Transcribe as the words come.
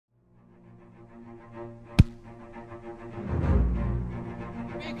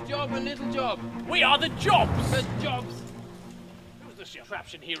job and little job. We are the Jobs. The Jobs. Who's the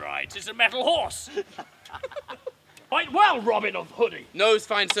contraption he rides? It's a metal horse. Fight well, Robin of Hoodie. No,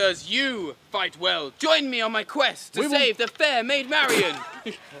 fine sirs, you fight well. Join me on my quest to save the fair maid Marion.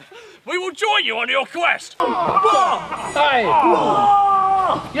 We will join you on your quest. Hey!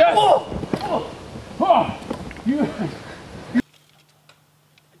 Yes!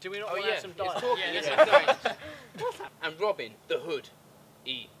 Do we not Oh want to yeah, have some it's dialogue? talking, Yeah, yes, and Robin the Hood.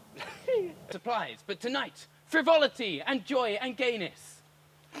 Supplies, but tonight, frivolity and joy and gayness.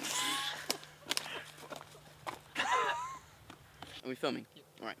 Are we filming?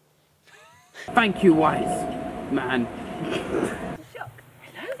 All right. Thank you, wise man.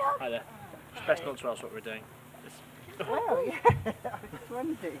 Hi there. It's best not to ask what we're doing. Oh, yeah, I was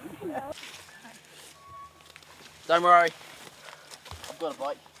wondering. Don't worry. I've got a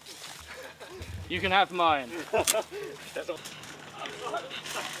bike. You can have mine.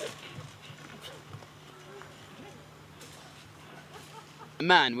 A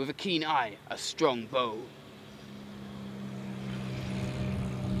man with a keen eye, a strong bow.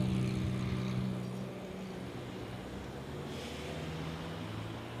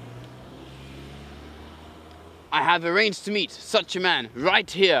 I have arranged to meet such a man right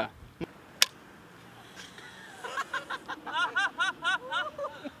here.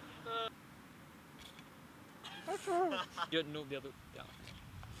 You don't know the other. Yeah.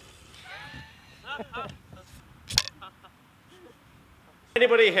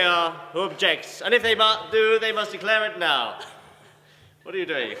 Anybody here who objects? And if they do, they must declare it now. What are you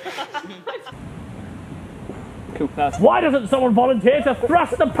doing? Cool. Why doesn't someone volunteer to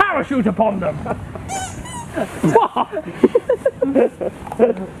thrust the parachute upon them?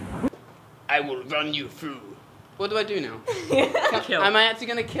 I will run you through. What do I do now? Kill. Am I actually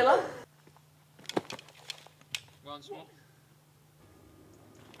going to kill her? Once more.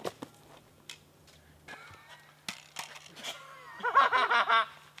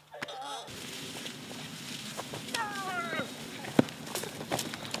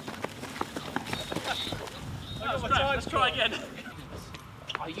 Let's try again.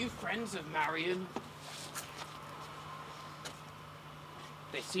 Are you friends of Marion?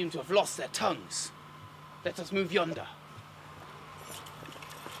 They seem to have lost their tongues. Let us move yonder.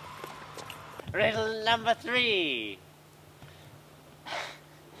 Riddle number 3.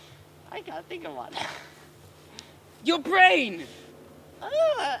 I can't think of one. Your brain!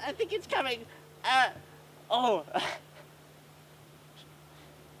 Oh, I think it's coming. Oh.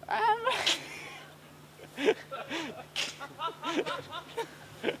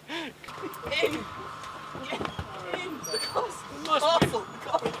 In! The castle!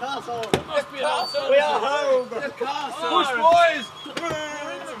 Castle! Must be an answer. We are home! The castle! Push, boys!